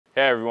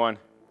Hey everyone,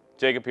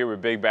 Jacob here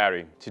with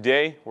BigBattery.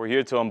 Today we're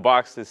here to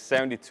unbox this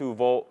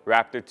 72-volt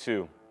Raptor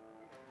 2.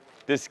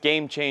 This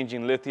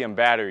game-changing lithium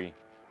battery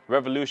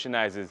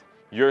revolutionizes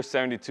your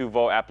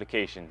 72-volt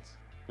applications.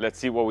 Let's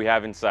see what we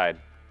have inside.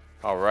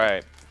 All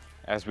right,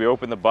 as we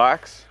open the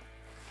box,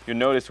 you'll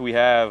notice we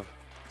have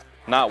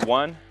not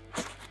one,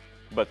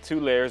 but 2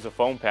 layers of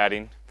foam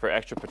padding for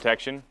extra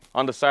protection.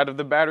 On the side of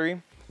the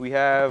battery, we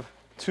have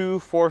 2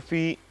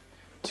 4-feet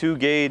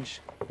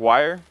 2-gauge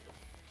wire.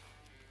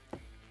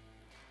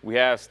 We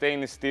have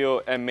stainless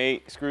steel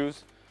M8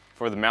 screws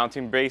for the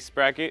mounting base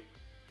bracket.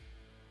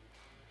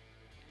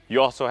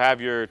 You also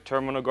have your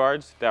terminal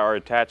guards that are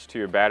attached to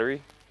your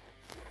battery.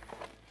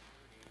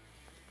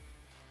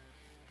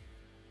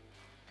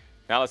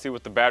 Now let's see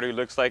what the battery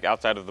looks like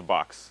outside of the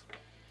box.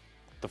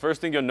 The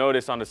first thing you'll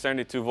notice on the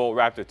 72-volt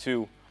Raptor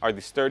 2 are the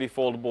sturdy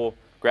foldable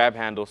grab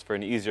handles for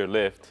an easier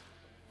lift.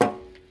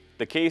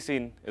 The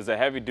casing is a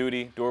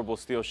heavy-duty durable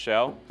steel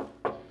shell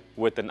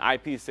with an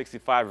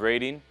IP65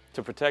 rating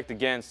to protect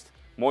against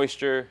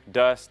moisture,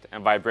 dust,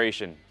 and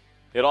vibration.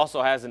 It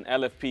also has an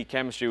LFP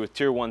chemistry with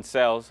Tier 1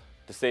 cells,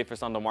 the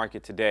safest on the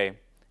market today.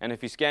 And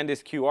if you scan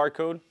this QR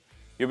code,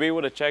 you'll be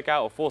able to check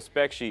out a full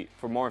spec sheet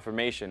for more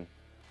information.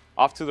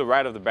 Off to the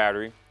right of the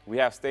battery, we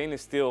have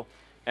stainless steel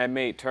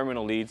M8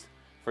 terminal leads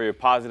for your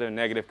positive and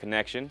negative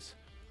connections,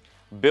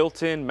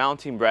 built-in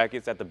mounting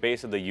brackets at the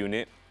base of the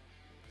unit,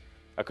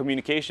 a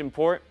communication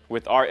port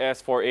with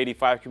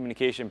RS485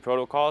 communication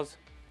protocols,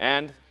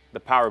 and the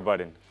power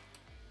button.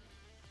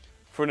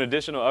 For an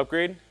additional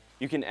upgrade,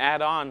 you can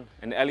add on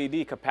an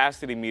LED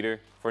capacity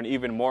meter for an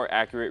even more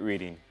accurate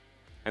reading.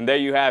 And there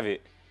you have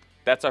it.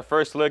 That's our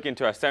first look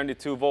into our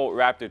 72-volt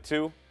Raptor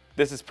 2.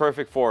 This is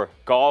perfect for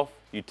golf,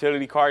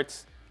 utility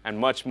carts, and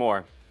much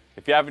more.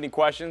 If you have any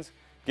questions,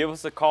 give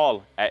us a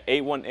call at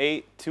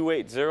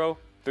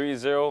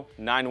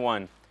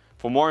 818-280-3091.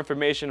 For more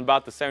information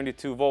about the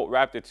 72-volt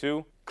Raptor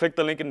 2, click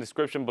the link in the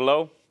description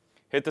below,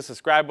 hit the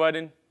subscribe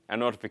button and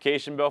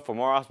notification bell for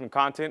more awesome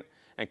content,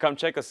 and come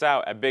check us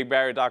out at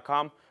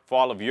BigBattery.com for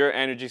all of your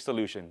energy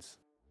solutions.